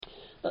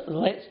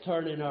Let's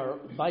turn in our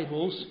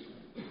Bibles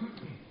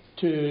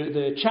to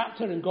the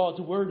chapter in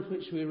God's Word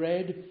which we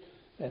read,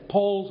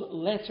 Paul's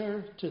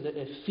letter to the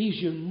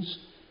Ephesians,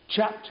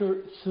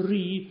 chapter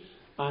 3,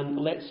 and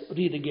let's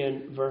read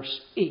again verse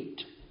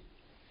 8.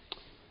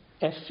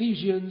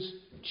 Ephesians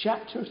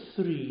chapter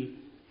 3,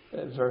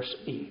 verse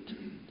 8.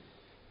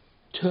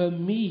 To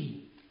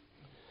me,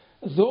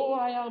 though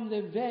I am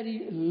the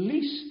very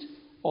least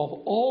of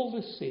all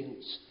the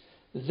saints,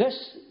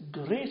 this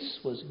grace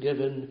was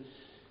given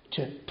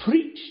to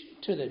preach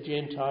to the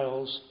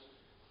Gentiles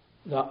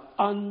the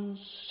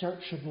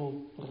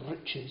unsearchable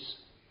riches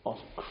of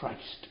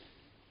Christ.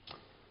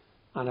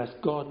 And as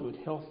God would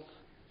help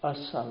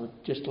us, I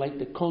would just like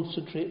to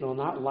concentrate on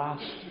that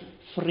last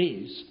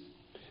phrase,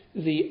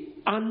 the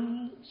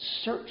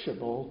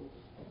unsearchable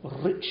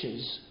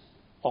riches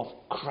of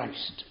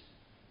Christ.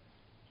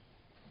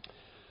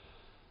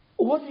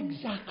 What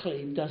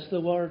exactly does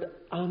the word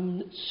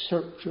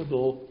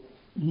unsearchable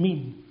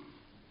mean?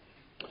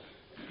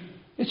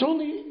 It's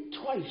only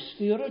twice.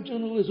 The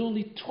original is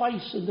only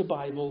twice in the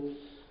Bible.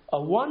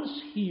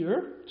 Once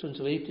here,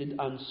 translated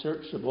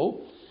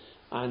unsearchable,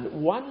 and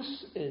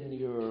once in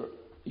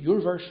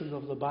your version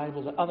of the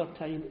Bible, the other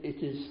time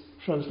it is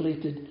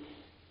translated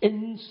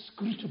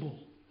inscrutable.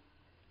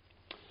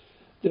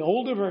 The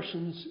older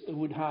versions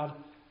would have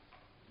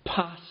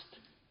past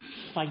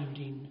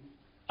finding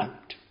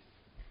out.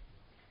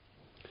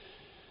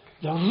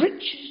 The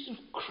riches of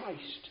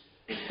Christ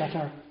that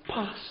are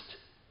past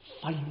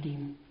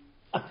finding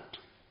out.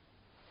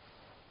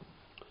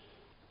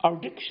 Our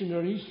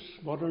dictionaries,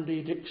 modern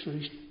day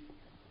dictionaries,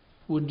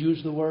 would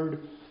use the word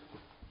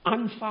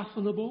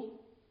unfathomable,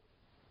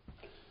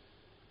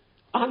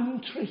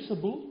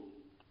 untraceable,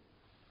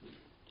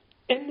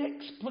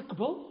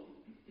 inexplicable,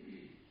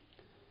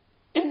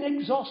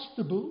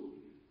 inexhaustible,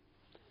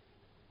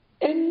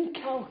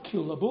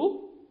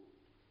 incalculable,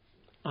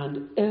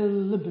 and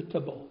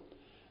illimitable.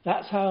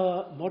 That's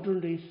how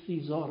modern day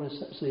thesaurus,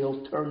 that's the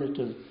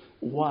alternative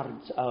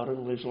words our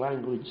English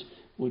language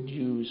would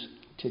use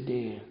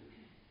today.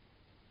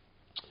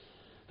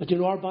 But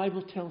our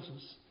Bible tells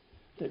us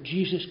that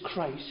Jesus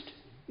Christ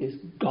is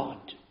God.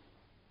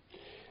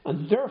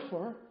 And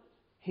therefore,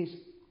 his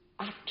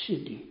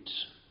attributes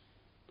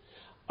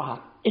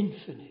are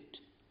infinite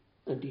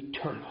and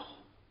eternal.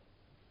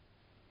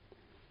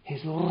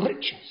 His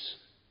riches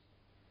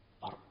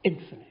are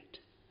infinite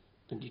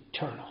and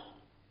eternal.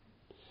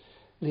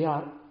 They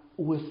are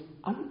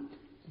without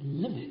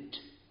limit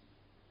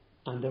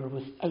and are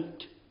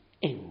without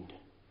end.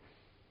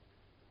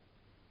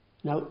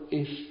 Now,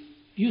 if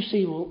you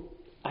say, well,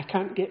 I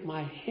can't get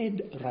my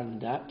head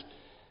around that,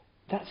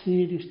 that's the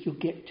nearest you'll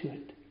get to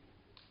it.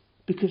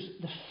 Because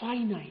the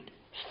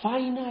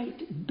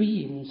finite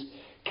beings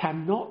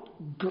cannot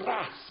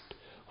grasp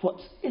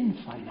what's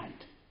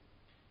infinite.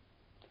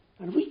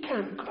 And we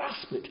can't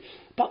grasp it,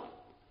 but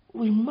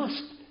we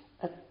must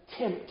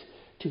attempt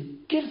to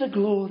give the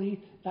glory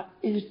that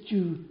is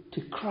due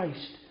to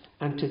Christ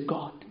and to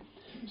God.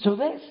 So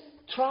let's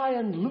try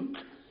and look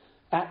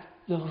at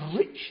the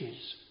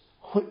riches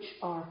which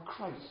are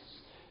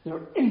Christ's.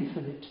 They're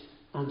infinite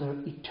and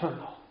they're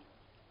eternal.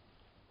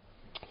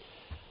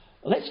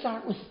 Let's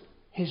start with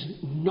his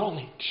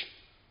knowledge.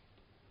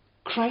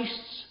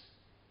 Christ's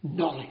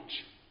knowledge.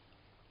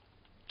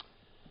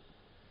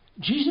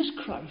 Jesus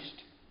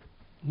Christ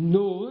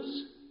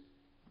knows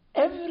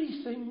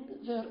everything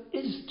there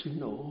is to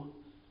know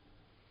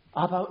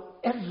about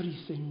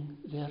everything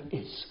there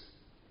is.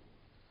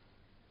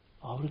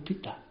 I'll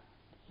repeat that.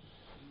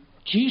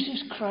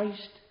 Jesus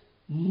Christ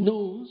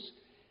knows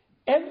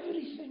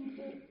everything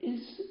there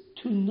is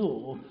to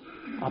know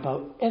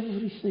about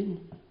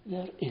everything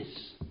there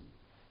is.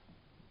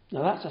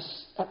 Now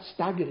that's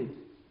staggering.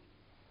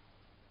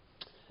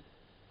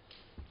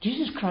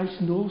 Jesus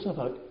Christ knows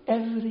about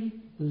every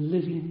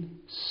living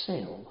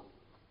cell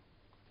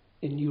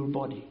in your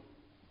body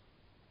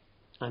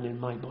and in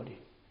my body.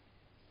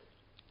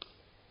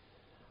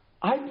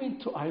 I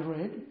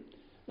read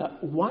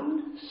that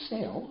one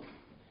cell,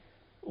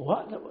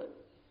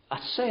 a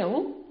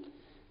cell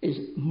is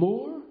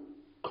more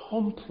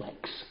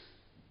complex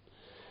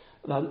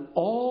than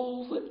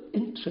all the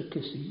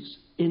intricacies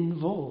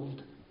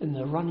involved in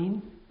the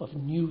running of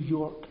New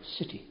York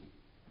City.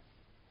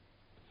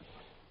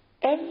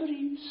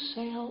 Every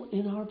cell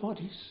in our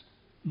bodies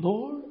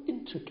more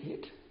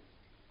intricate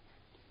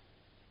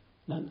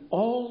than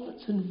all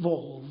that's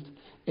involved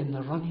in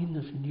the running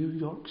of New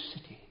York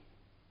City.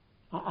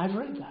 I've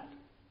read that.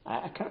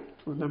 I can't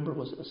remember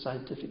was it a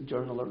scientific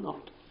journal or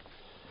not.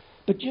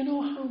 But do you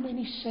know how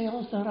many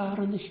cells there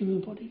are in the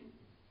human body?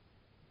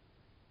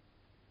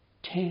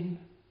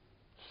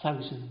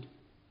 10,000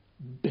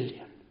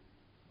 billion.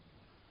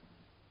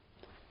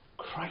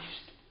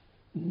 Christ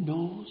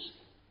knows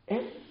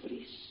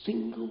every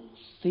single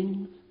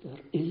thing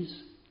there is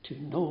to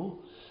know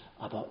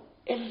about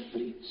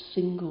every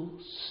single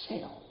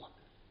cell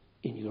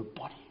in your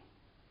body.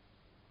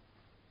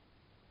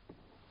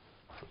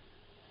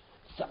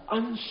 The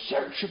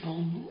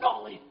unsearchable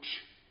knowledge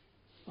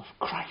of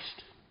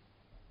Christ.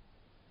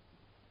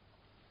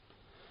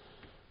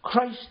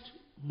 Christ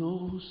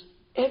knows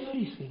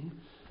everything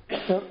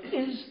that there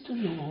is to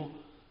know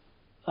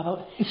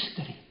about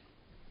history.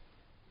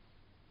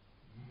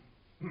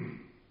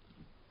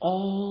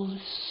 All the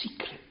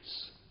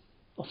secrets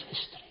of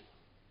history.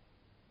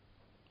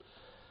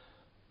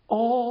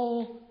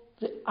 All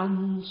the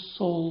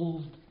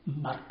unsolved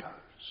murders.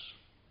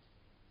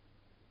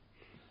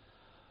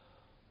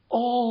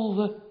 All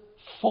the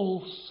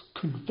false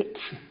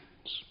convictions.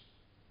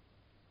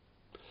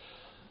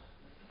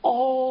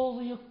 All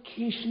the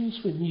occasions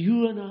when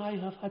you and I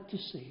have had to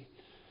say,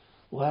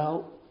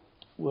 well,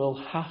 we'll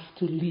have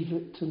to leave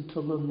it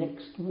until the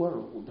next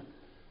world,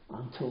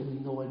 until we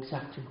know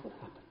exactly what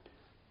happened.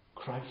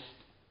 Christ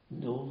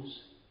knows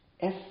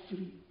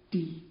every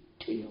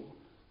detail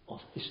of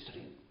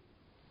history.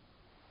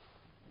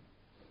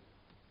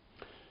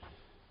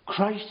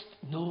 Christ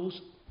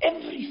knows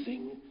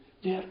everything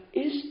there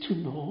is to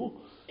know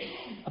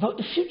about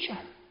the future.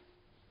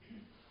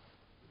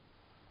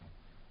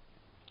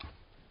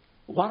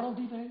 World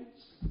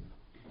events,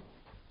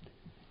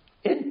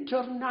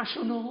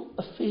 international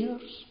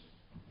affairs,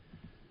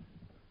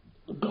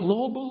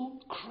 global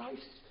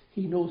crisis.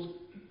 He knows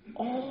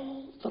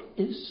all there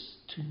is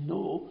to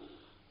know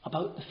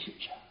about the future.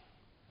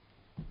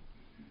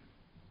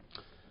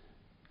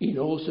 He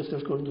knows if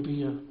there's going to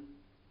be a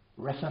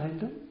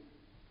referendum.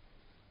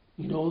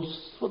 He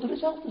knows what the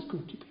result is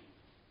going to be.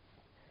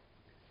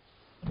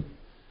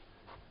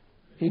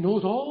 He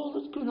knows all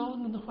that's going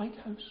on in the White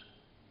House.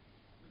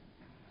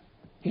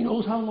 He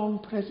knows how long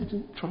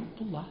President Trump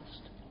will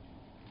last.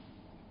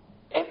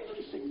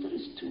 Everything there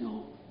is to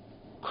know,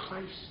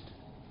 Christ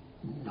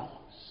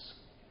knows.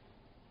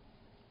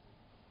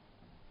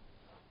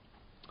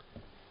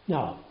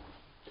 Now,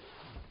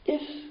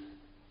 if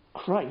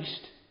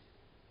Christ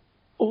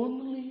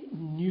only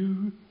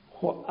knew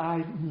what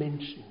I've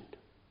mentioned,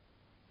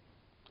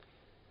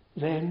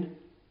 then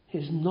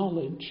his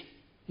knowledge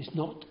is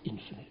not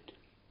infinite.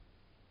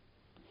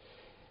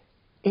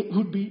 It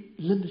would be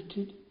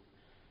limited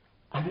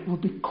and it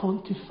would be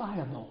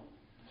quantifiable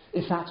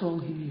if that's all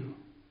he knew.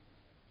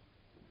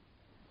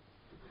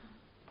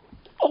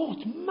 Oh,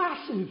 it's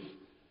massive,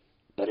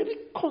 but it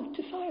would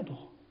be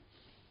quantifiable.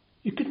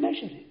 You could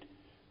measure it.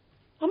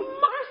 A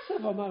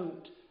massive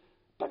amount,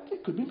 but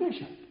it could be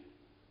measured.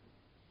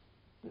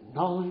 The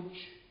knowledge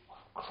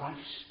of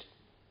Christ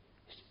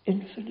is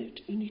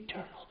infinite and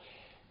eternal,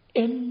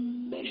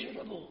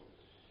 immeasurable.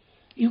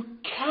 You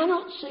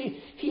cannot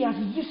say he has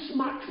this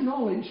much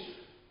knowledge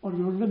or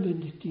you're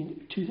limiting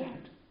it to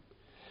that.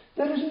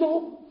 There is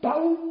no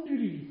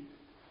boundary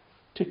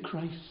to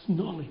Christ's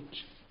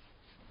knowledge.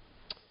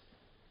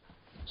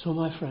 So,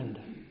 my friend,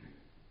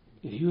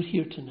 if you're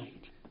here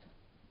tonight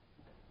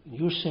and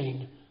you're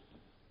saying,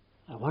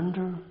 I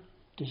wonder,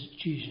 does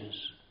Jesus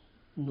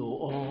know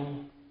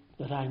all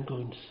that I'm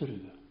going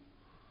through?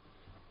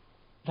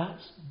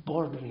 That's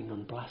bordering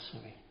on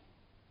blasphemy.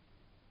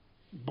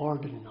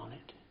 Bordering on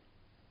it.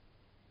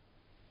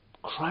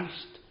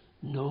 Christ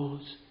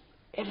knows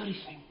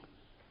everything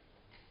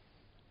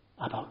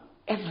about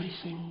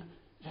everything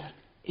there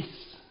is.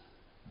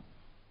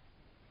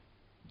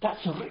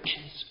 That's the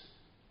riches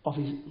of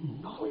his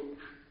knowledge.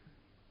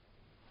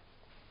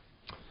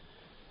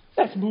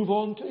 Let's move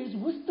on to his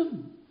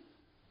wisdom.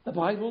 The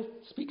Bible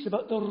speaks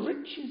about the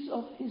riches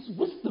of his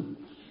wisdom.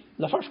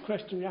 The first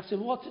question we ask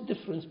him, what's the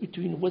difference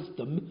between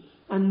wisdom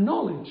and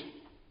knowledge?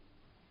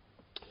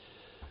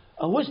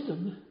 A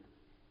wisdom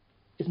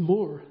is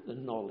more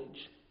than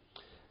knowledge.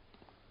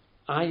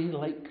 I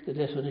like the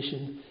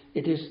definition.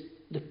 It is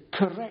the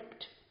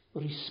correct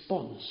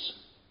response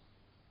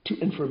to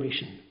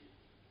information.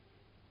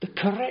 The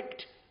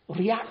correct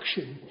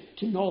reaction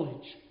to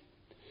knowledge.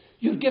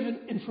 You're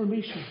given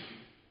information.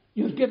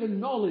 You're given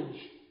knowledge.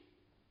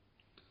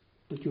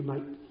 But you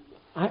might...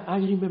 I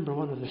remember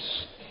one of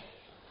this.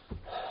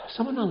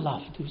 Someone I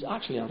loved, who was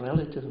actually a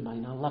relative of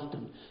mine. I loved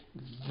him.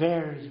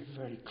 Very,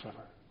 very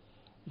clever.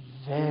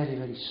 Very,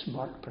 very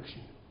smart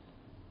person.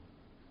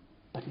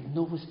 But he had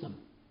no wisdom.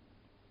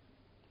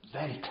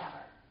 Very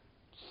clever.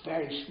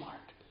 Very smart.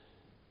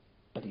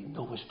 But he had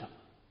no wisdom.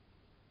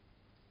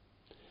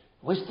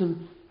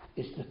 Wisdom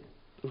is the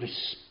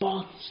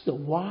response, the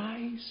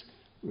wise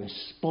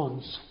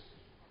response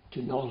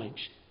to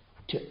knowledge,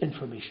 to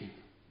information.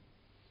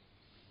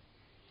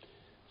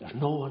 There's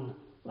no one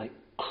like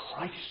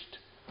Christ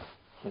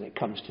when it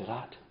comes to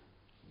that.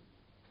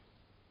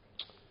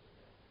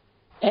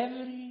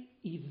 Every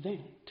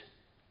event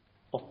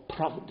of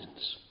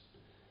providence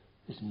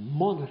is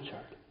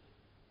monitored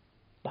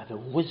by the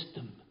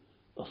wisdom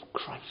of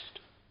Christ.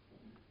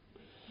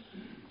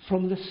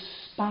 From the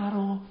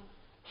sparrow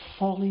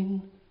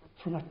falling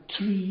from a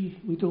tree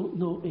we don't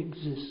know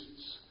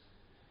exists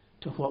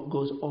to what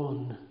goes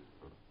on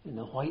in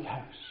the White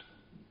House.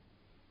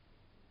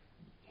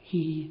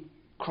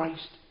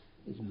 Christ,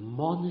 is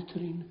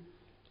monitoring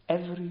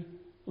every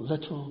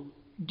little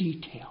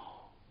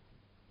detail,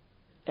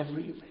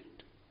 every event.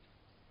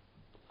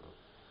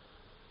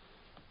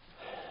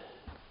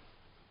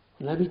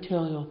 Let me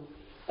tell you,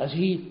 as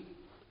he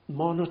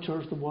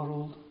monitors the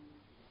world,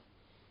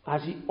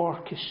 as he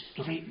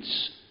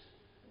orchestrates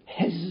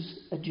his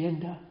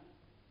agenda.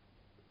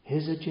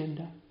 His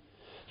agenda.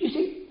 You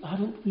see,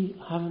 haven't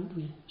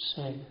we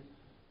said,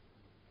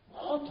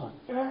 what on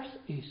earth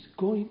is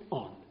going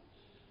on?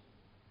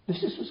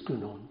 This is what's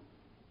going on.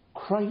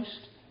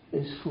 Christ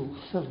is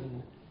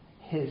fulfilling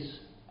his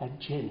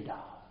agenda.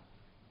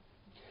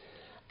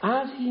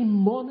 As he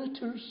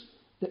monitors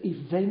the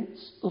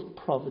events of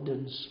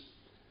providence,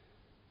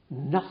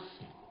 nothing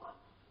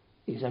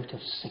is out of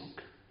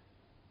sync.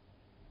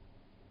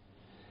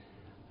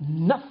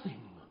 Nothing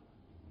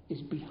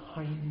is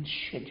behind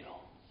schedule.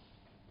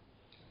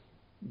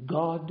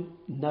 God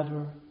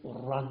never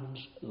runs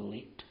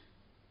late.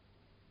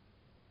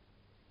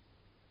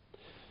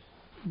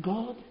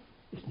 God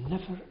is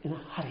never in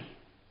a hurry.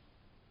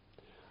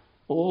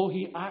 Oh,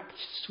 he acts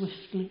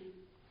swiftly.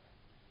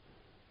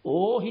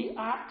 Oh, he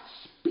acts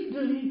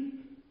speedily.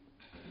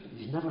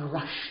 He's never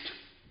rushed.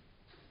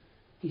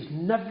 He's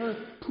never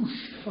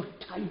pushed for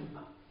time.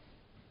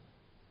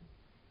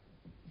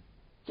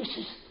 This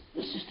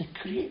is the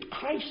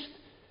Christ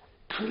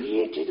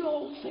created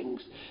all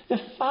things. The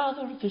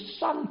Father, the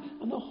Son,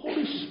 and the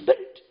Holy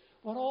Spirit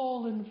were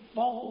all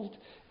involved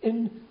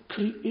in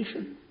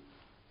creation.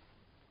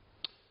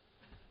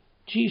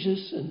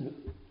 Jesus in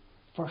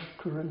 1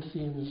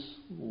 Corinthians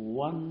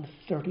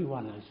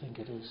 1:31, I think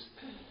it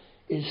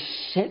is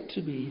said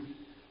to be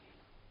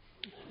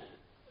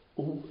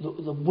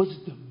the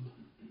wisdom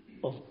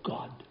of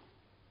God.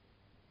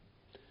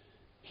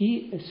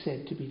 He is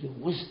said to be the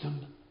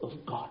wisdom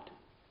of God.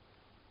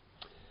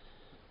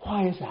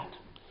 Why is that?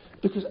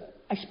 Because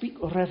I speak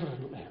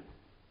reverently.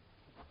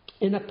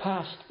 In a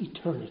past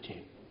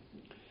eternity,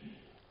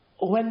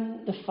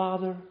 when the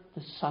Father,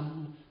 the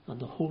Son, and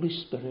the Holy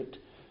Spirit,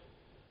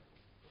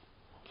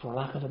 for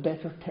lack of a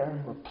better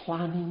term, were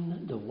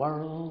planning the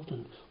world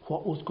and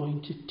what was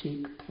going to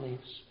take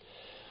place,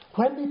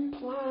 when they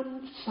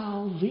planned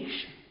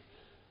salvation,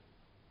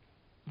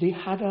 they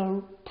had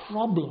a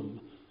problem.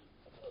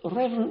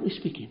 Reverently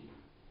speaking,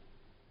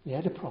 they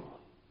had a problem.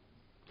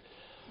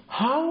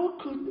 How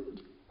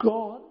could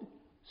God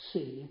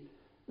say,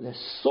 the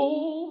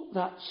soul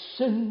that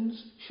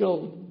sins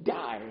shall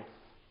die,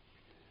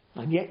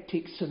 and yet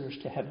take sinners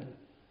to heaven,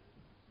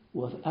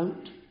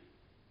 without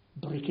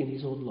breaking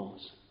his own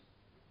laws,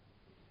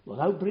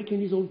 without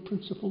breaking his own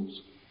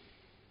principles,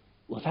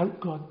 without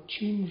God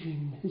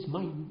changing his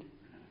mind?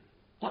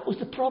 That was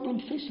the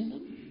problem facing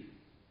them.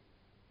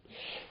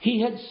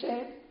 He had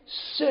said,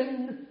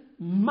 sin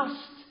must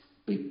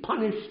be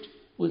punished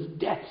with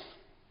death.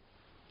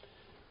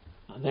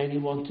 And then he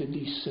wanted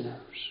these sinners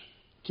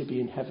to be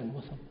in heaven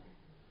with him.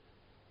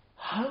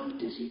 How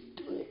does he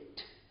do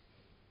it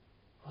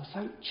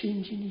without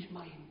changing his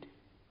mind?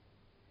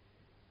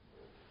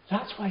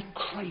 That's why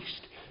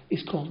Christ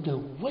is called the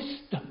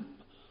wisdom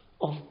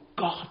of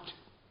God.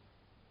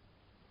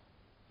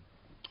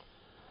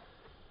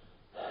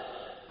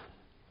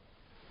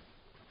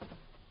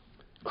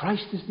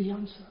 Christ is the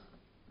answer.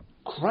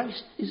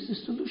 Christ is the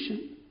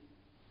solution.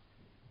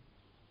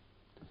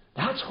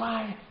 That's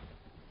why,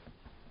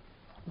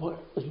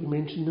 as we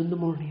mentioned in the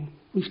morning,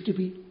 we have to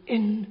be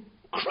in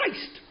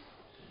Christ.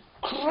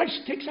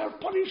 Christ takes our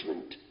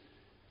punishment.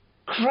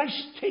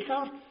 Christ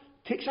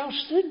takes our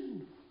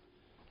sin.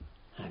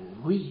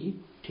 And we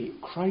take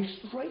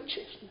Christ's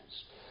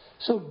righteousness.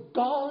 So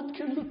God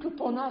can look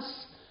upon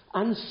us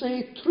and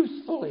say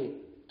truthfully,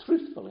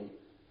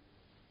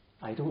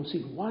 I don't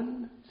see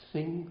one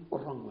thing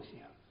wrong with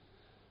you.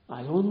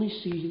 I only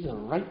see the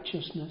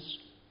righteousness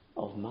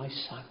of my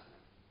Son.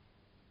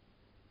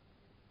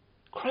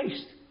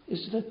 Christ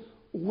is the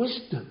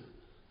wisdom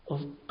of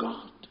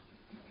God.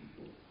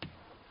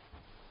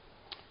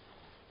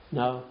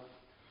 Now,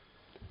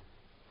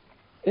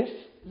 if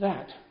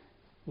that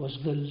was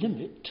the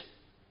limit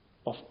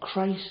of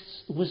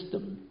Christ's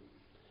wisdom,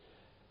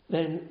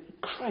 then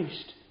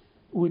Christ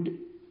would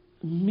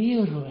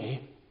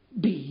merely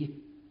be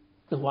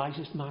the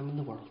wisest man in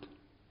the world.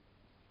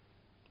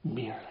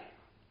 Merely.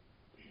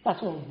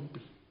 That's all he would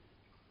be.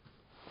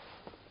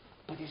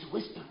 But his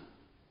wisdom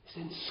is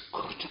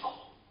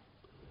inscrutable,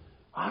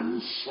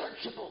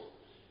 unsearchable,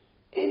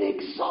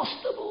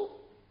 inexhaustible,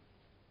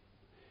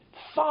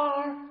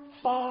 far,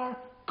 far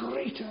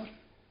greater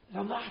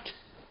than that.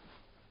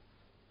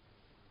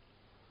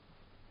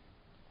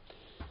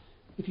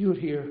 If you're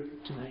here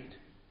tonight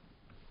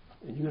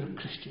and you're a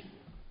Christian,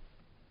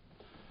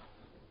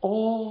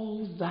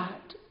 all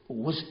that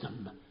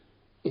wisdom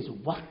is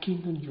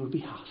working on your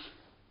behalf.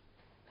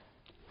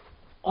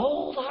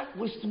 All that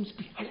wisdom's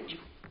behind you.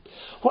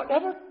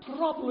 Whatever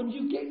problem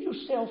you get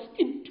yourself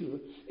into,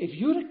 if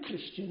you're a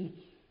Christian,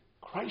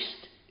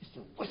 Christ is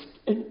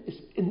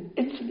in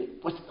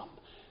infinite wisdom,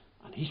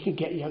 and he can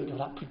get you out of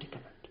that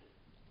predicament,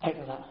 out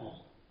of that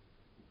hole.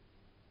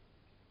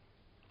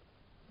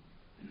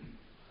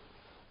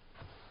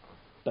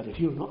 But if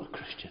you're not a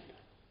Christian,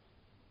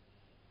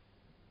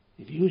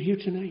 if you're here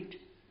tonight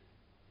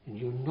and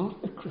you're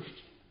not a Christian,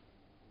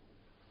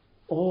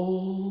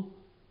 all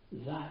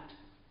that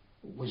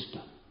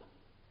wisdom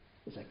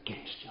is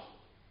against you.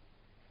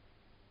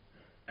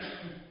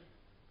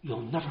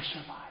 you'll never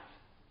survive.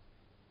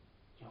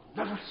 You'll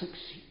never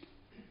succeed.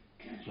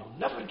 You'll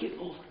never get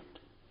over it.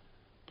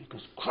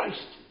 Because Christ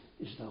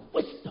is the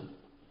wisdom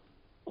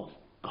of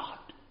God.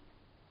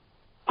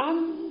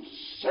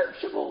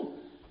 Unsearchable,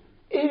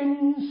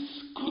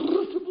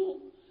 inscrutable,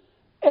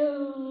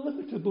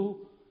 illimitable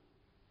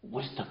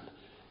wisdom.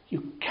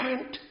 You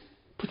can't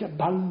put a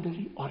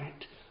boundary on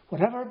it.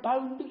 Whatever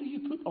boundary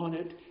you put on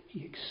it,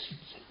 he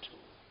exceeds it.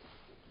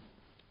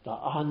 The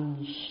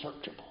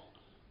unsearchable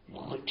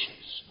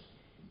riches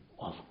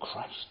of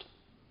Christ.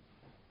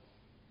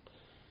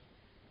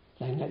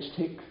 Then let's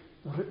take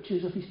the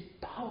riches of his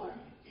power.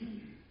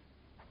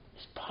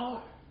 His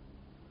power.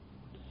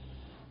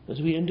 As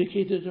we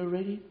indicated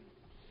already,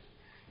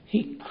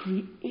 he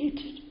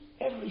created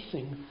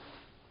everything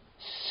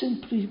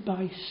simply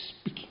by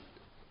speaking.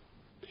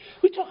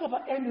 We talk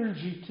about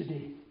energy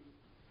today.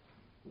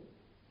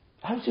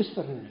 How's this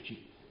for energy?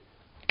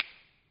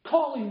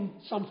 Calling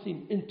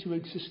something into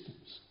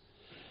existence.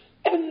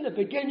 In the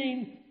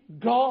beginning,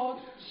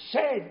 God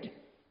said,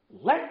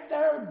 "Let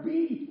there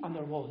be," and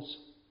there was.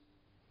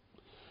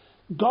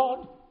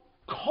 God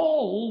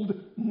called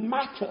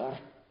matter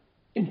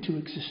into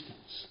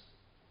existence.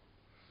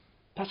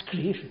 That's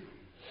creation.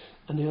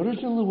 And the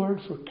original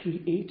word for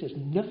create is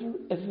never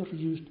ever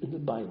used in the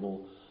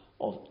Bible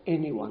of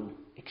anyone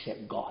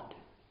except God.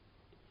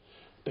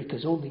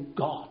 Because only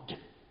God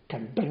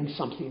can bring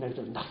something out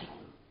of nothing.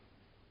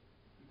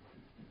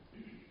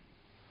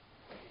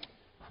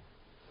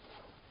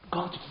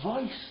 God's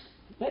voice.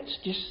 Let's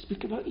just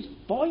speak about his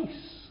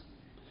voice.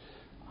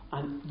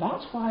 And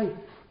that's why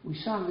we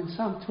sang in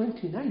Psalm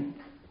 29.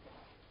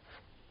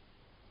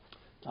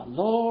 The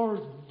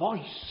Lord's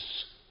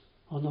voice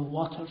on the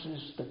waters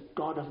is the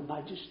God of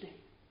majesty.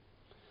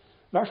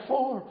 Verse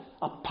 4,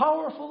 a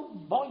powerful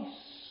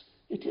voice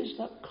it is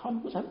that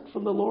comes out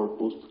from the Lord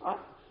Most High.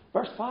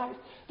 Verse 5,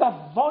 the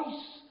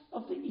voice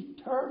of the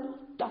eternal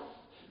doth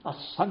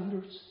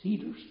asunder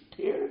cedars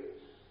tear.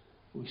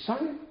 We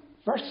sang it.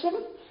 Verse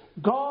 7,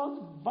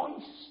 God's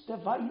voice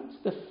divides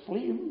the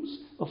flames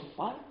of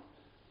fire.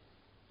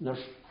 And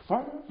there's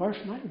further, verse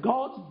 9,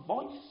 God's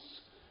voice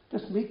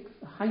does make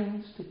the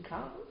hinds to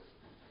calve.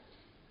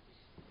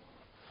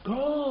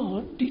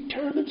 God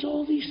determines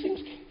all these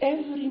things.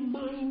 Every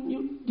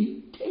minute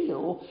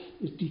detail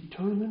is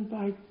determined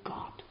by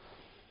God.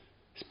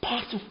 It's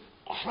part of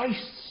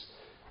Christ's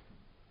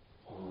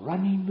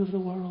running of the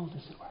world,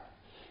 as it were.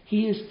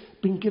 He has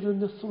been given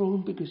the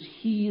throne because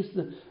he is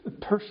the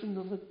person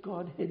of the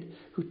Godhead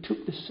who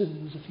took the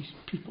sins of his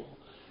people.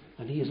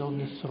 And he is on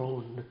the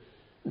throne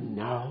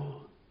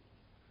now.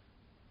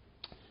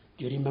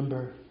 Do you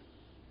remember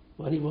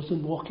when he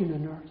wasn't walking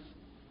on earth?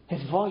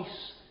 His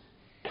voice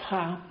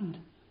calmed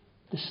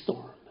the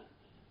storm,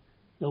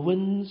 the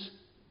winds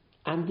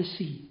and the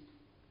sea.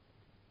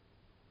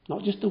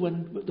 Not just the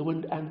wind, but the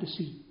wind and the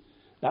sea.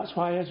 That's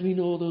why, as we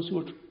know, those who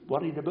are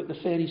worried about the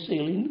ferry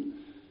sailing,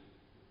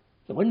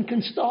 the wind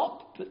can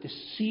stop, but the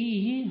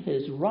sea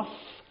is rough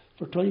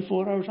for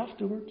 24 hours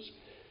afterwards.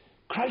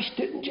 Christ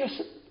didn't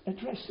just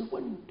address the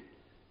wind.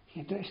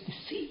 He addressed the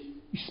sea.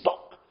 He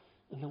spoke.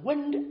 And the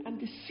wind and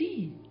the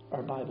sea,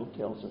 our Bible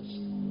tells us,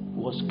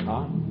 was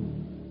calm.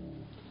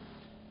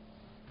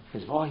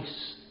 His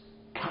voice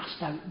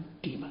cast out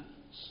demons.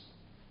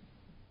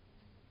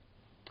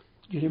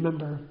 Do you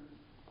remember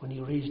when he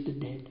raised the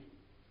dead?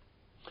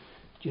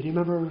 Do you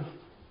remember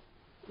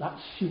that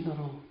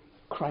funeral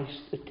Christ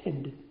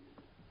attended?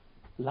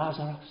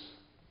 Lazarus.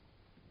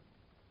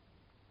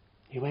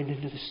 He went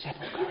into the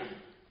sepulchre.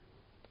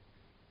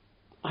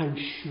 I'm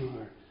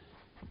sure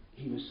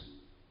he was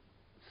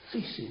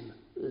facing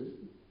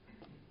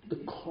the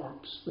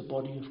corpse, the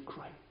body of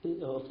Christ,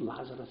 of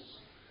Lazarus.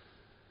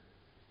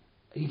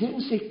 He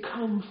didn't say,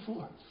 "Come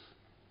forth."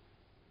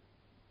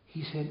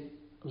 He said,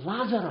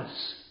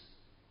 "Lazarus,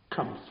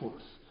 come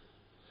forth."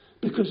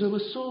 Because there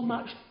was so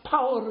much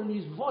power in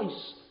his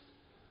voice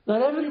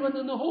that everyone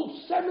in the whole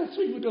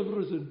cemetery would have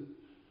risen.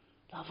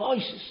 The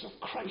voices of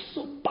Christ,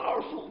 so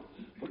powerful.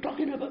 We're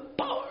talking about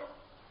power.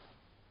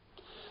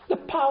 The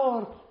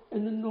power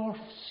in the North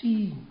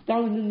Sea,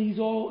 down in these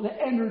all the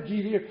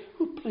energy there.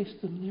 Who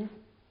placed them there?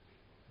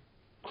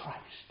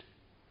 Christ.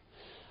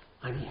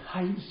 And he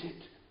hides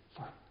it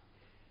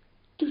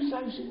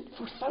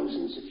for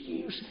thousands of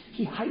years.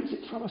 He hides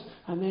it from us,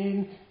 and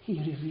then he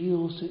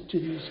reveals it to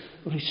these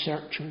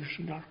researchers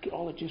and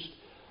archaeologists.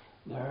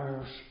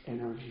 There's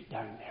energy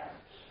down there.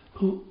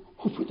 Who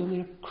put them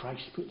there?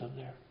 Christ put them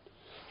there.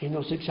 He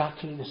knows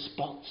exactly the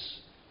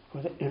spots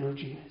where the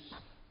energy is.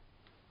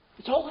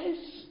 It's all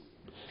his.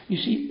 You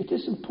see, it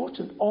is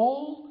important.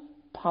 All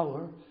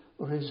power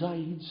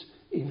resides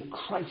in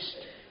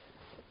Christ.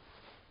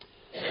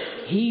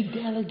 He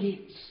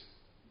delegates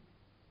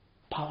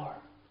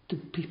power to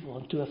people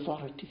and to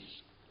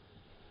authorities.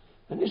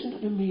 And isn't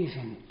it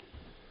amazing?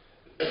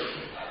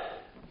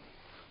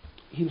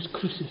 He was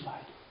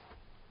crucified.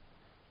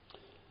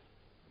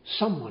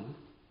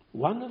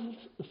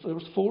 There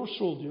was 4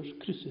 soldiers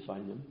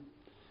crucifying him.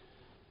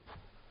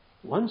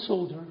 One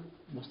soldier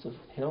must have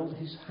held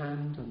his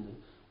hand on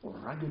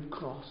rugged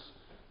cross,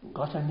 and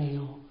got a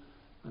nail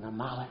and a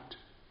mallet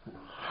and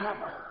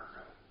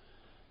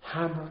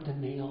hammered the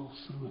nail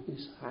through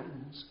his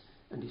hands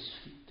and his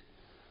feet.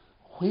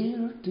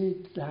 Where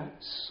did that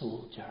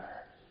soldier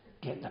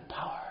get the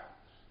power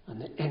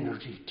and the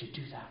energy to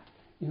do that?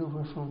 You know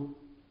where from?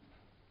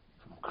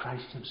 From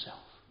Christ himself.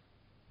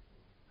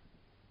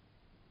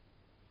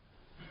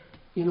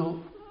 You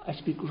know, I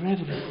speak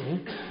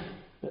reverently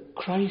that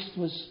Christ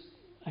was,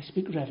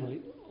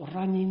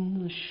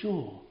 running the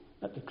show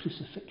at the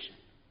crucifixion.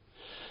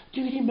 Do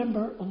you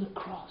remember on the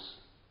cross?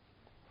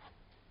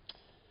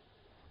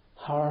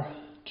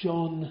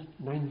 John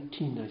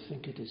 19, I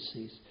think it is,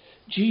 says,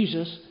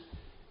 Jesus,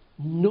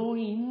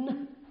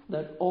 knowing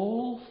that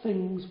all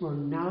things were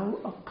now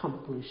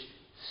accomplished,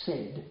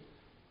 said,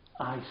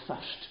 I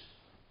thirst.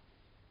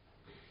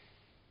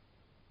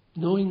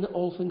 Knowing that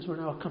all things were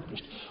now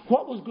accomplished.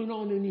 What was going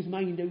on in his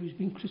mind as he was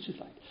being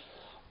crucified?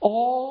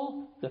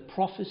 All the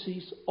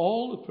prophecies,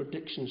 all the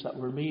predictions that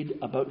were made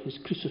about his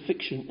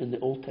crucifixion in the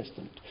Old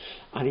Testament.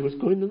 And he was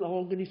going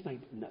along in his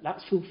mind.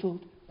 That's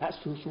fulfilled, that's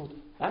fulfilled,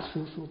 that's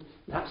fulfilled,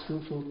 that's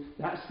fulfilled,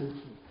 that's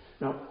fulfilled.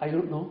 Now, I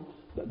don't know,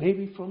 but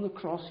maybe from the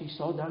cross he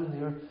saw down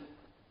there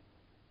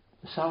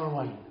the sour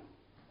wine,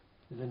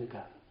 the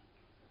vinegar.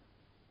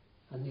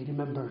 And he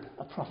remembered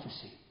a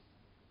prophecy.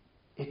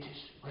 It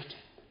is written.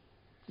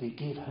 They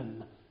gave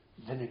him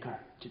vinegar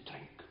to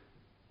drink.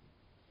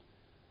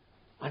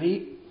 And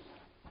he,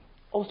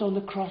 also on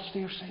the cross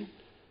there saying,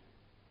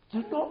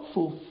 they're not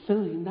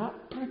fulfilling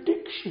that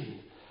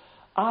prediction.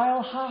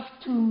 I'll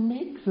have to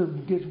make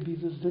them give me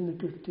the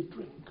vinegar to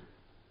drink.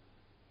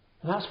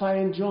 And that's why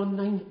in John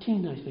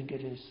 19, I think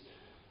it is,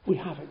 we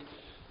have it.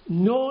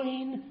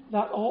 Knowing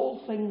that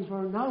all things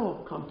were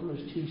now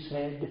accomplished, he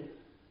said,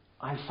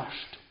 I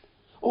thirst.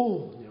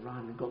 Oh, and they ran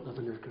and got the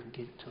vinegar and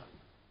gave it to him.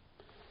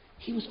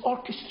 He was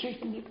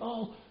orchestrating it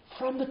all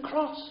from the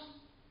cross.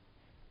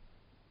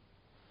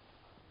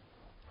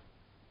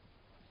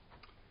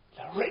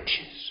 The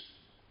riches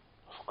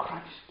of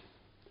Christ.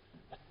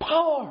 The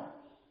power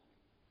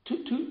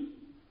to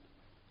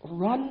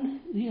run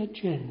the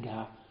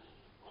agenda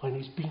when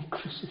he's being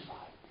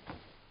crucified.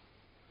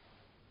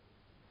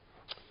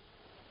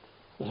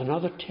 There's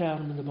another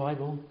term in the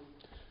Bible,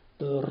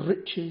 the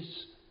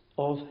riches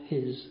of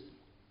his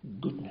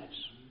goodness.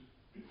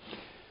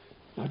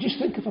 Now just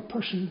think of a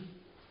person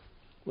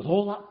with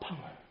all that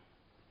power,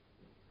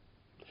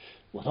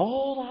 with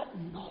all that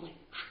knowledge,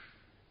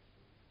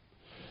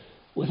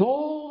 with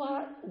all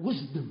that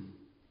wisdom.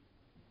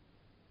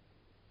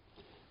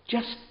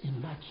 Just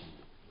imagine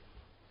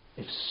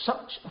if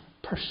such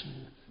a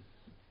person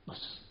was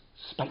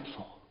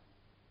spiteful.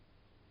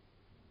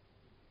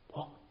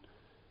 Oh,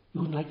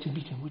 you wouldn't like to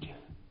meet him, would you?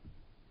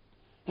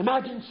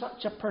 Imagine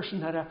such a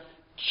person had a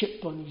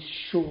chip on his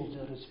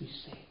shoulder, as we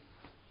say.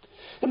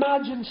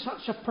 Imagine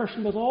such a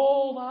person with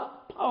all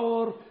that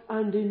power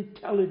and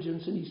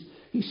intelligence, and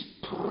he's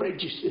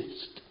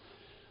prejudiced.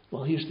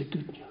 Well, here's the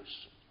good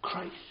news.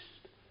 Christ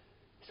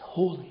is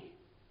holy,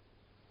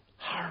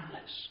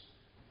 harmless,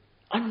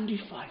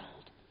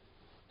 undefiled,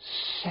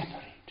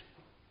 separate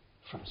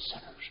from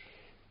sinners.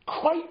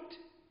 Quite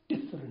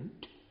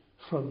different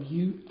from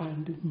you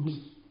and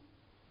me.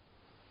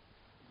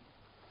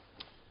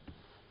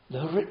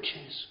 The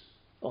riches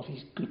of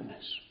his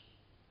goodness.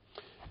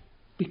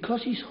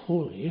 Because he's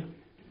holy,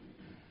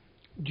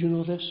 do you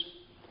know this?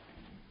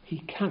 He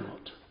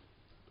cannot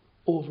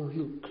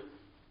overlook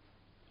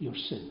your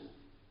sin.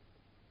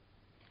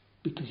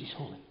 Because he's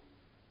holy.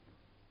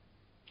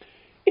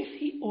 If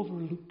he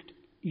overlooked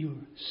your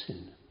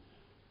sin,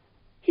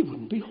 he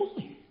wouldn't be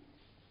holy.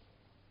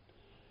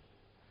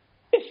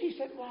 If he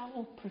said, well,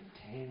 I'll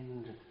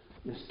pretend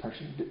this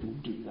person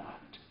didn't do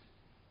that.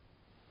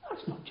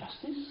 That's not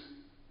justice.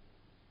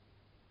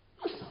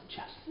 That's not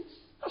justice.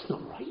 That's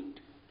not right.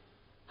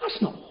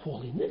 That's not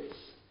holiness.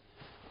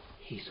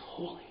 He's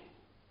holy.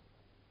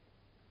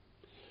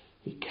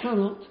 He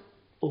cannot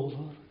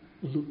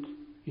overlook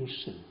your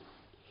sin.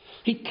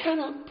 He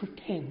cannot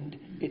pretend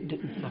it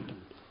didn't happen.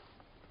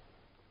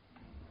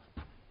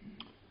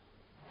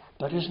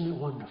 But isn't it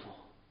wonderful?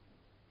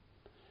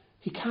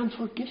 He can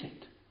forgive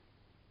it.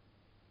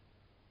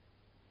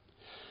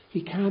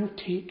 He can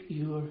take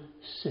your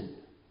sin,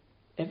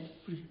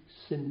 every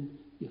sin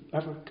you've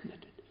ever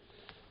committed,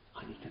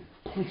 and he can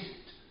place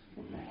it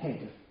on the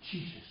head of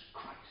Jesus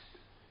Christ.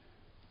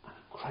 And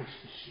Christ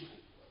receive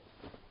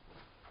it.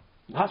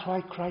 And that's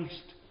why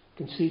Christ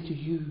can say to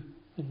you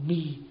and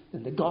me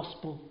in the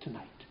gospel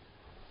tonight,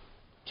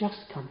 just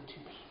come to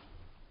me.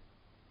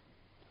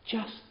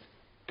 Just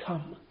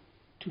come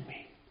to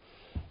me.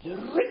 The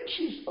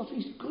riches of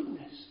his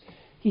goodness.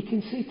 He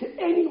can say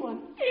to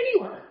anyone,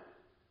 anywhere,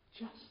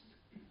 just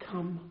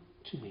come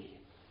to me.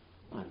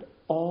 And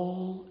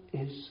all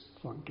is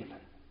forgiven.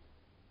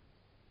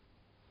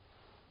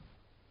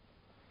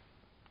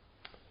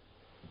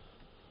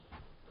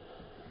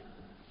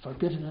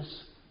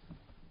 Forgiveness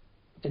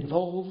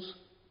involves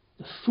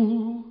the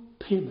full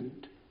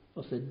payment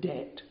of the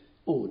debt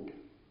owed.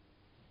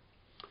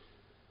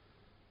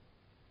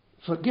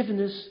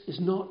 Forgiveness is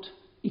not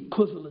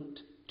equivalent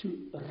to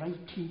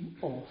writing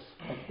off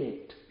a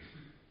debt.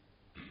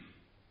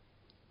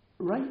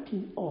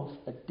 Writing off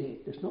a debt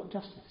is not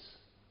justice.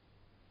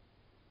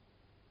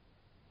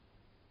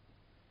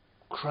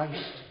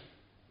 Christ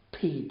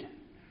paid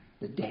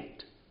the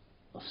debt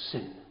of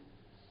sin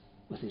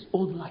with his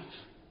own life,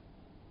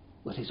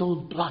 with his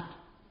own blood,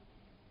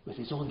 with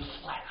his own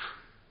flesh,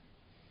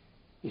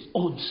 his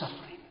own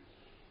suffering.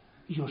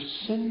 Your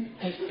sin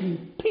has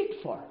been paid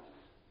for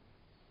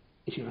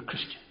if you're a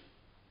Christian.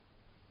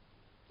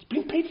 It's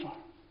been paid for.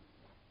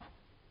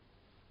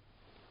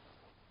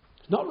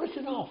 It's not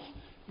written off.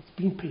 It's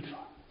been paid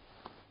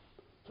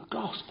for. The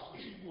gospel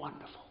is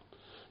wonderful.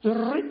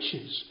 The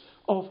riches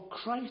of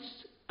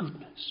Christ's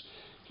goodness.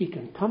 He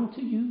can come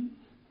to you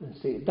and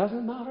say, it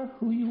doesn't matter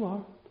who you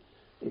are.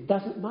 It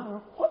doesn't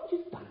matter what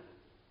you've done.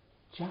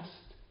 Just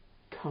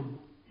come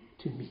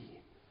to me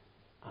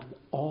and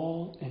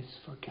all is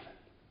forgiven.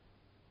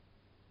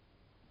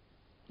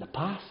 The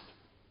past,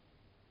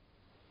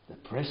 the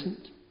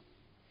present,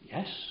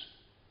 yes,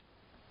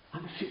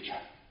 and the future.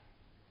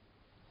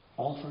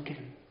 All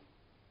forgiven.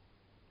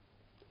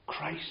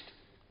 Christ,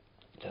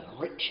 the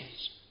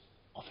riches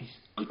of his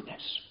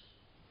goodness.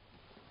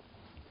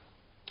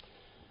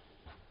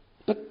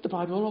 But the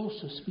Bible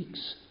also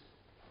speaks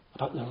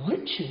about the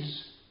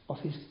riches of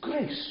his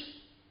grace.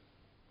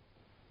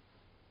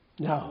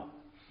 Now,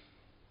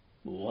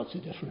 what's the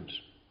difference?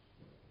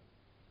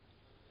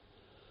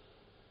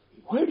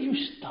 Where do you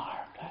start?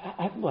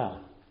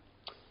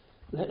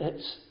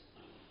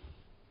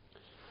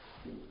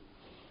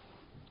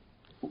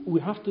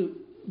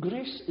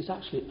 Grace is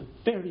actually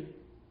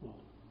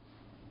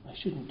I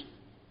shouldn't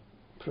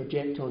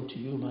project onto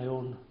you my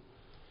own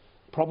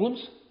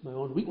problems, my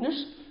own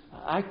weakness.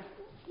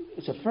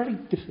 It's a very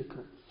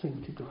difficult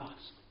thing to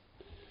grasp.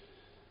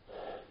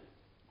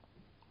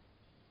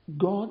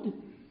 God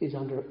is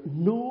under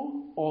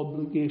no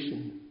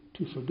obligation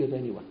to forgive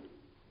anyone.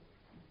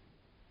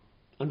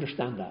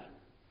 Understand that.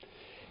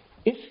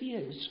 If he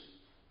is,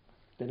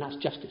 then that's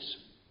justice.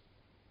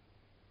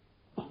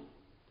 Well,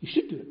 you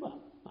should do it. Well,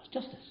 that's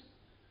justice.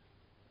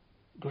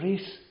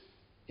 Grace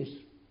is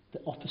the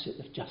opposite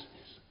of justice.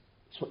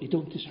 It's what you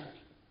don't deserve.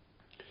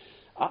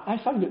 I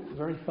find it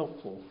very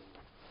helpful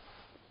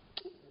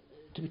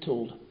to be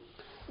told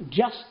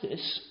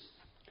justice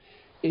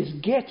is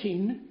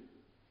getting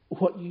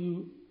what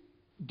you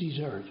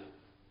deserve.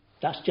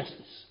 That's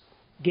justice.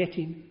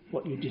 Getting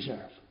what you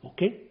deserve.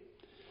 Okay?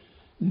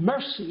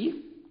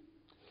 Mercy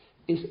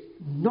is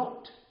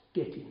not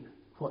getting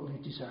what you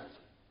deserve.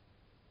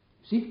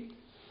 See?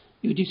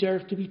 You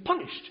deserve to be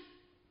punished.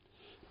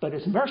 But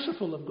it's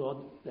merciful of God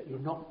that you're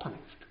not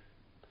punished.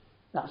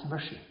 That's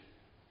mercy.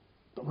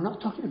 But we're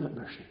not talking about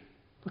mercy.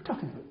 We're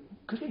talking about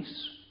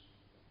grace.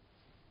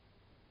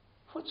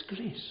 What's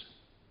grace?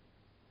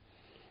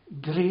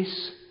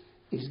 Grace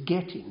is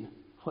getting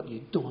what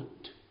you don't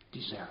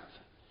deserve.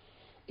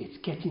 It's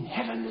getting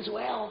heaven as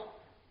well.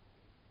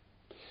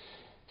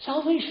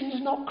 Salvation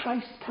is not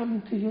Christ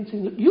coming to you and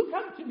saying, look, you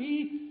come to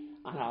me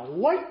and I'll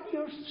wipe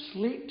your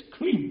slate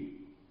clean.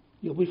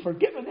 You'll be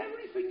forgiven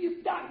everything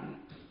you've done.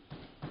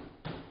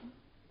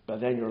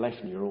 But then you're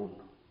left on your own.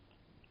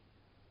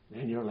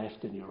 Then you're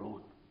left on your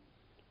own.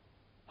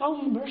 That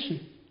would be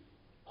mercy.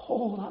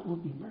 Oh, that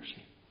would be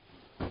mercy.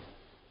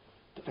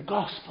 But the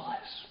gospel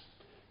is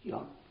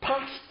your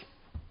past,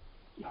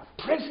 your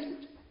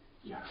present,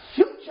 your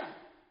future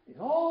is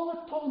all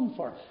atoned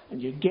for,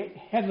 and you get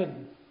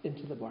heaven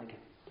into the bargain.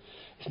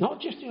 It's not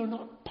just you're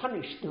not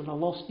punished in a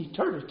lost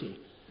eternity.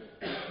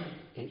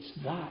 It's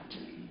that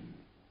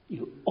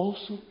you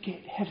also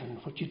get heaven,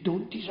 what you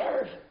don't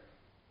deserve.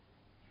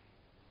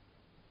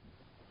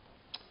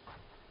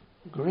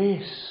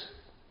 Grace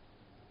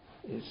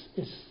is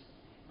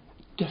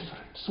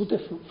different, so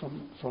different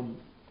from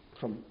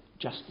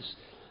justice.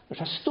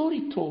 There's a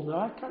story told, now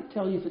I can't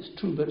tell you if it's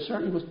true, but it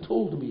certainly was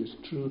told to me as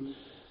true.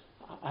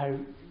 I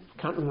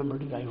can't remember,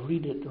 did I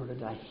read it or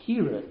did I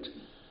hear it?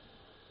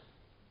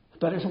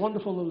 But it's a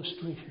wonderful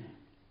illustration.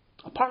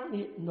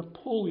 Apparently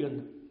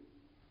Napoleon,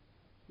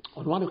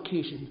 on one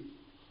occasion,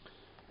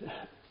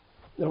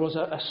 there was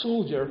a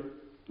soldier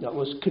that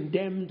was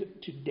condemned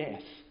to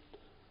death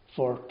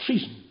for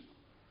treason.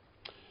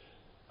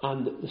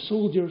 And the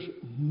soldier's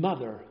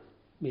mother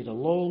made a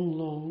long,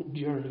 long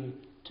journey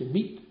to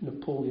meet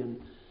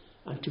Napoleon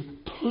and to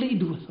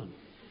plead with him.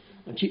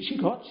 And she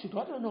got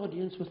an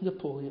audience with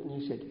Napoleon,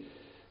 and he said,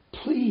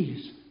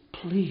 please,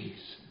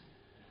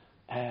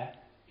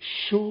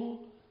 show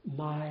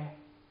my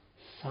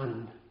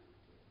son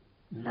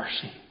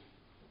mercy.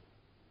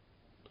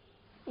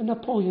 And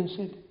Napoleon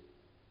said,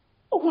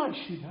 oh, why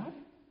should I?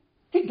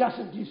 He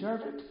doesn't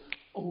deserve it.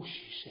 Oh,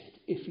 she said,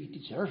 if he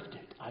deserved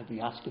it, I'd be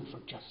asking for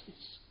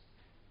justice.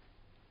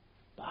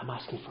 But I'm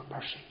asking for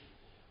mercy.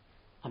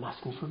 I'm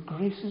asking for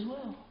grace as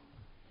well.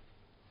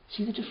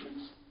 See the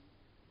difference?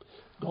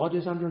 God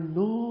is under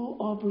no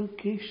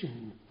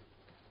obligation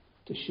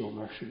to show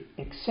mercy,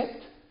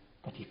 except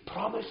that he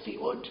promised he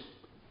would.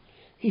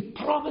 He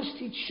promised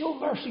he'd show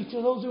mercy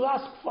to those who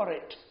ask for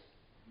it.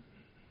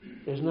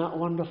 Isn't that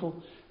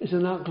wonderful?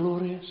 Isn't that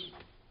glorious?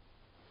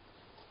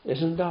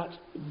 Isn't that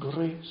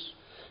grace?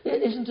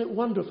 Isn't it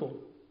wonderful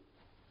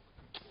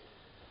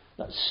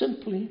that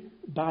simply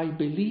by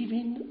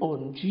believing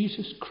on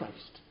Jesus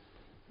Christ,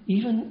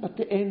 even at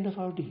the end of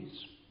our days,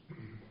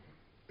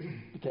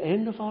 at the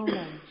end of our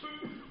lives,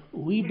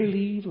 we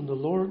believe on the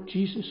Lord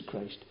Jesus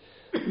Christ,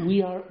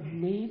 we are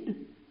made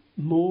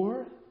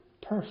more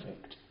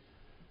perfect.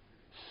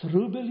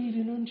 Through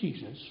believing on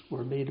Jesus,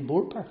 we're made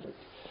more perfect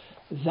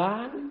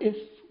than if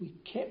we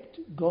kept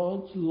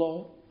God's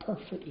law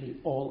perfectly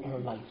all our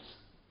lives.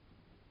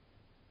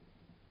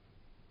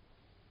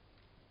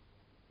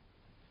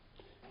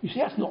 You see,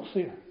 that's not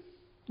fair.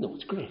 No,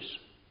 it's grace.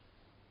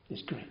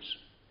 It's grace.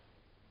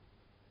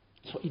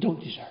 It's what you don't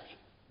deserve.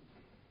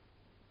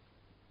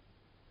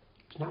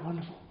 Isn't that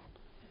wonderful?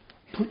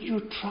 Put your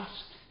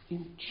trust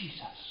in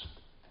Jesus.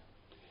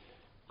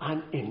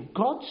 And in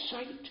God's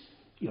sight,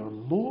 you're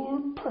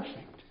more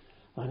perfect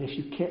than if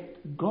you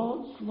kept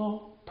God's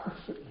law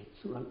perfectly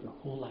throughout your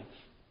whole life.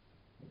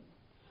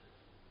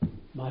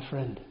 My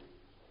friend,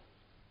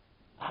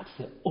 that's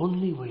the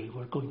only way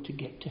we're going to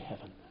get to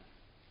heaven.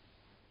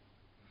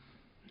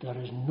 There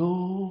is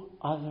no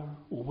other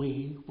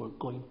way we're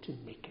going to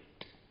make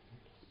it.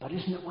 But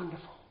isn't it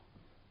wonderful?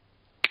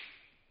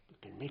 We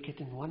can make it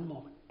in one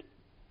moment.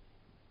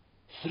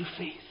 Through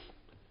faith.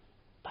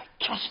 By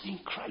trusting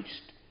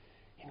Christ.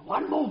 In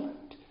one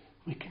moment,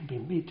 we can be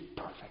made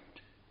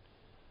perfect.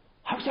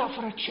 How's that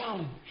for a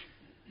challenge?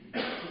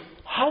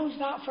 How's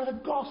that for the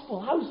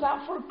gospel? How's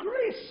that for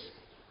grace?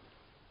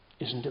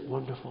 Isn't it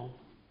wonderful?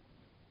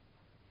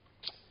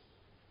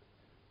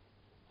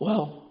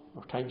 Well,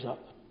 our time's up.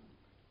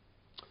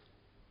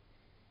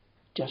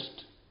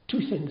 Just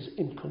two things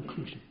in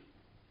conclusion.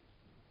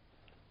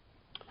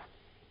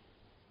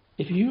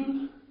 If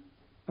you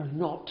are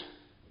not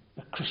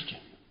a Christian,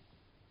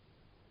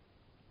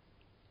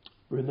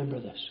 remember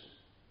this.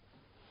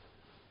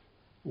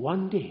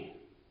 One day,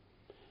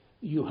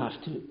 you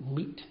have to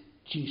meet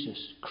Jesus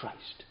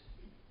Christ.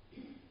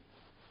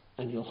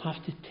 And you'll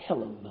have to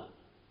tell him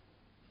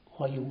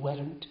why you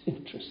weren't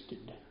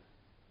interested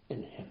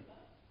in him.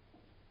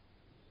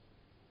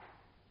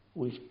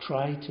 We've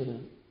tried to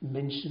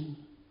mention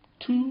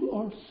 2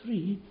 or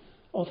 3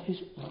 of his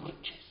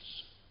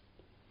riches.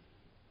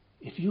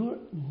 If you're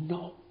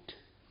not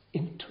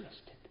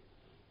interested,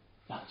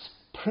 that's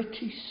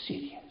pretty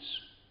serious.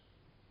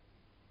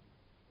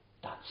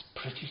 That's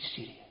pretty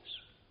serious.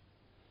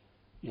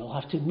 You'll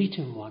have to meet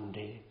him one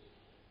day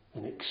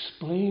and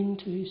explain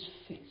to his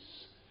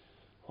face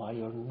why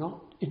you're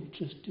not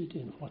interested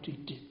in what he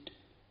did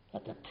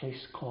at the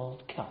place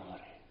called Calvary.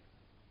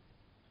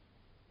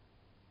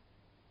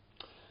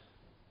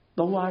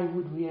 But why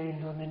would we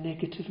end on a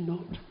negative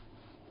note?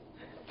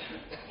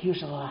 Here's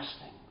the last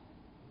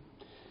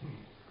thing.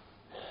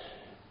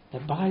 The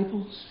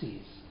Bible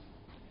says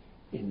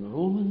in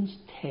Romans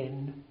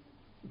 10,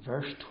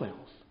 verse 12,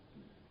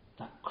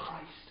 that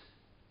Christ,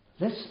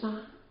 this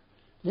man,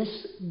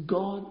 this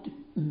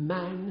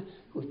God-man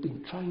who we've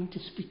been trying to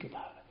speak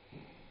about,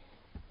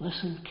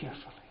 listen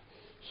carefully.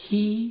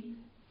 He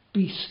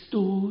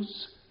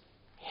bestows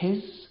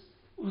his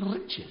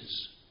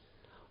riches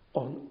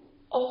on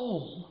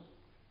all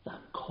that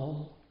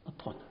call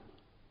upon him.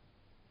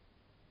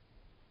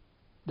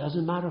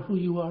 Doesn't matter who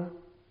you are.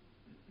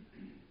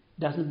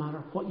 Doesn't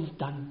matter what you've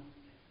done.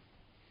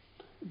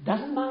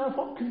 Doesn't matter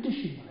what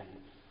condition you're in.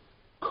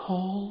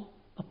 Call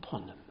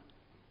upon him.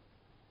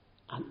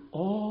 And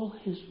all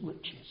his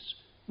riches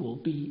will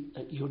be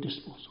at your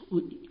disposal.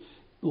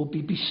 Will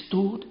be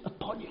bestowed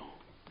upon you.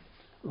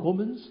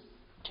 Romans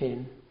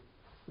 10,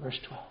 verse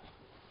 12.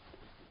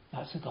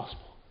 That's the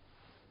gospel.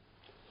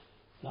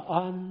 The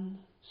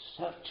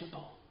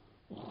unsearchable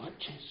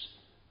riches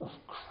of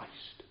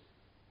Christ.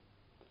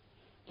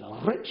 The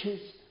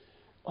riches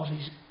of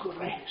his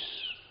grace.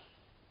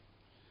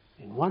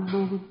 In one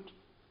moment,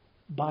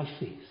 by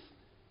faith,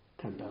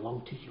 can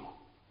belong to you.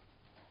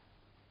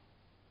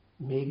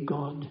 May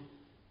God,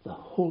 the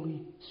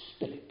Holy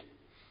Spirit,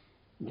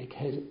 make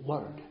his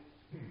word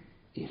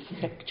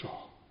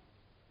effectual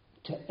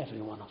to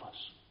every one of us.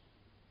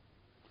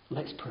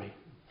 Let's pray.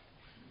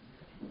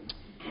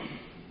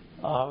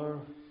 Our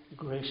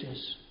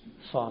gracious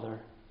Father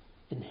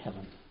in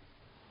heaven,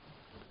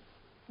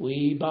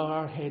 we bow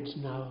our heads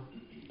now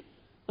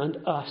and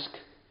ask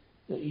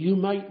that you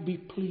might be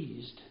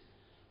pleased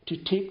to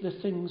take the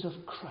things of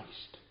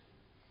Christ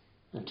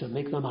and to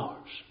make them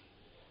ours,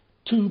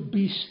 to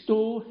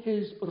bestow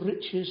his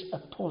riches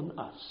upon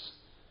us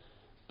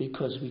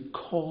because we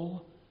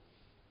call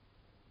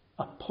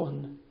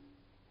upon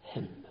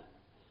him.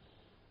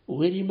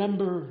 We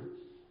remember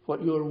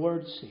what your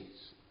word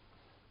says.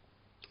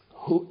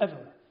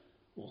 Whoever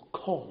will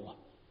call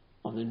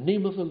on the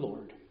name of the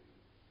Lord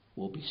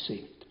will be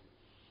saved.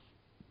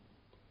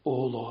 O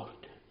Lord,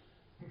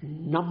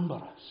 number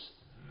us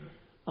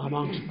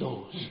amongst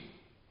those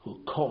who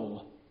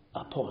call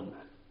upon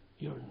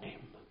your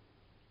name.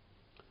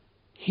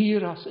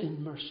 Hear us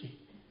in mercy.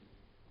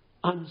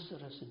 Answer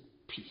us in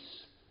peace.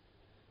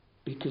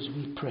 Because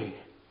we pray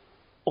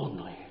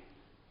only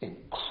in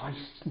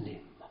Christ's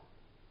name.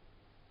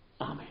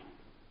 Amen.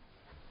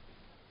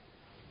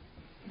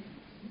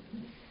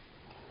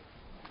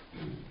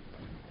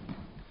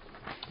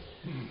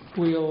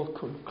 We'll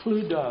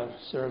conclude our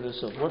service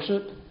of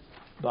worship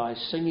by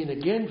singing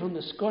again from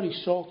the Scottish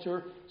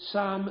Psalter,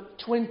 Psalm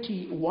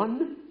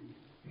 21,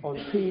 on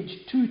page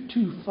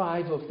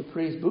 225 of the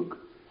Praise Book,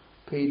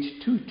 page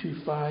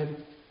 225,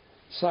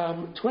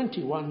 Psalm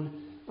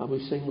 21, and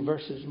we sing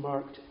verses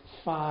marked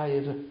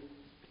 5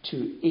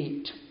 to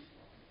 8.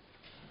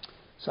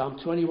 Psalm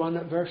 21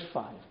 at verse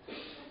 5.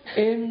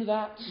 In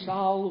that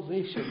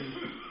salvation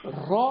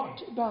wrought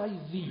by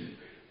thee,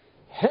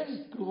 his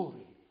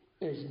glory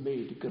is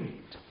made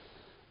great.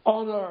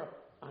 Honour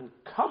and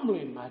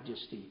comely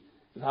majesty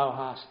thou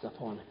hast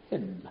upon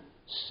him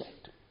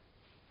set.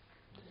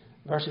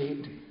 Verse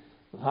 8.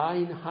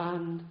 Thine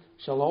hand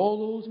shall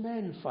all those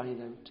men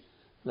find out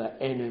that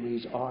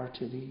enemies are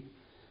to thee.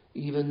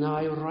 Even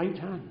thy right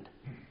hand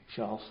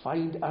shall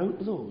find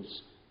out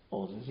those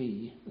of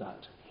thee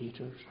that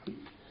haters be.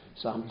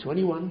 Psalm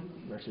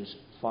 21, verses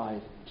 5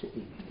 to 8.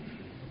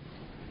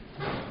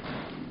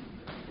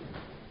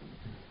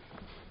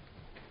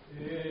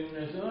 In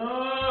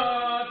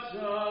that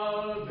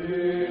salvation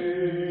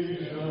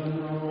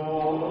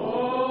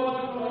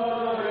wrought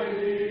by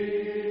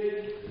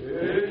thee,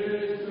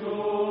 his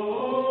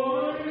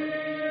glory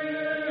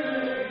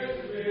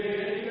is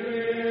made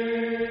great.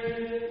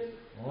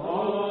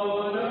 Honour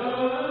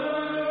and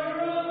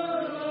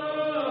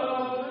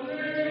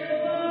lovely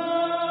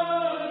majesty thou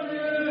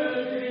hast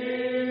upon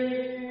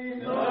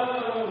him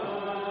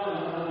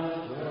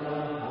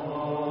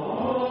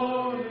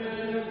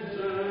set.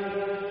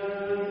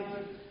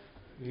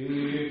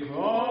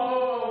 Because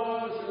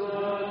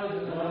that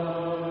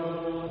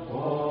thou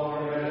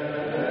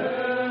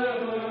forevermore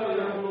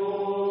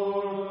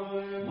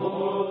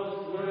most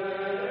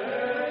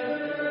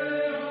blessed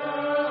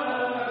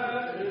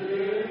hast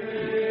in me,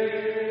 and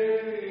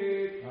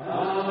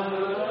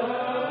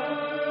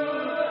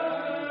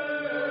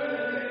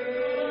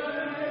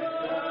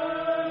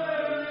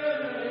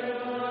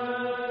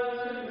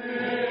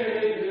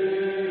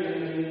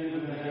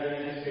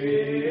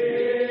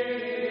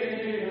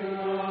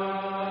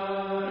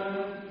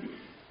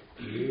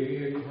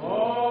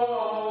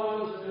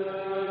because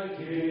the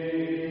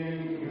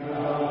King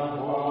hath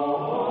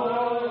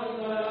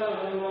won the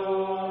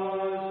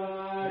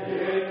Lord,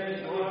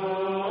 his confidence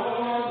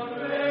of thee,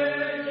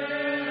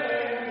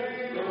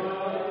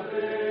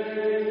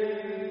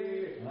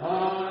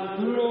 and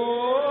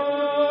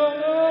throne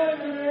and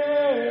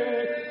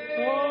great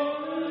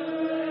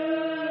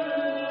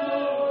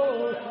on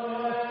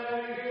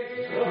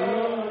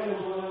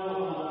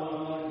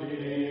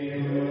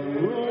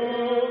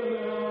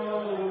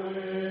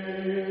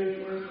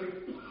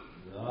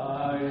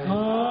thy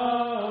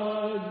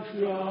hand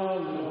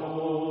shall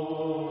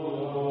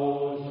all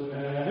those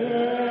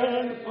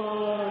men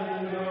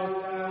find out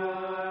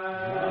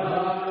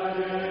that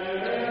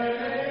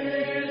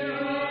enemies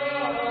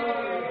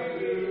are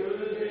to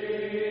thee.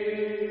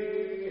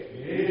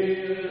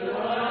 In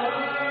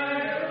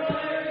thy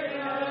right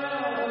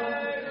hand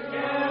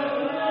shall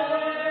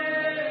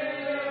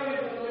find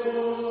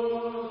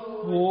those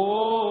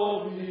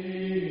of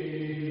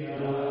thee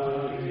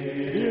that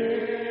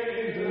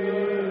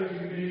haters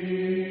be.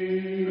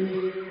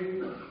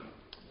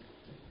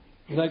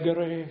 The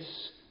grace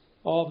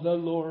of the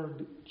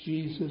Lord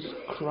Jesus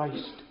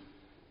Christ,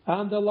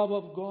 and the love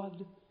of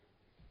God,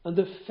 and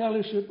the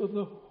fellowship of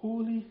the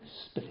Holy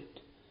Spirit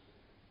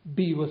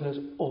be with us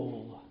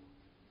all,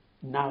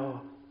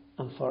 now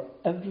and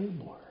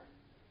forevermore.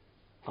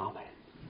 Amen.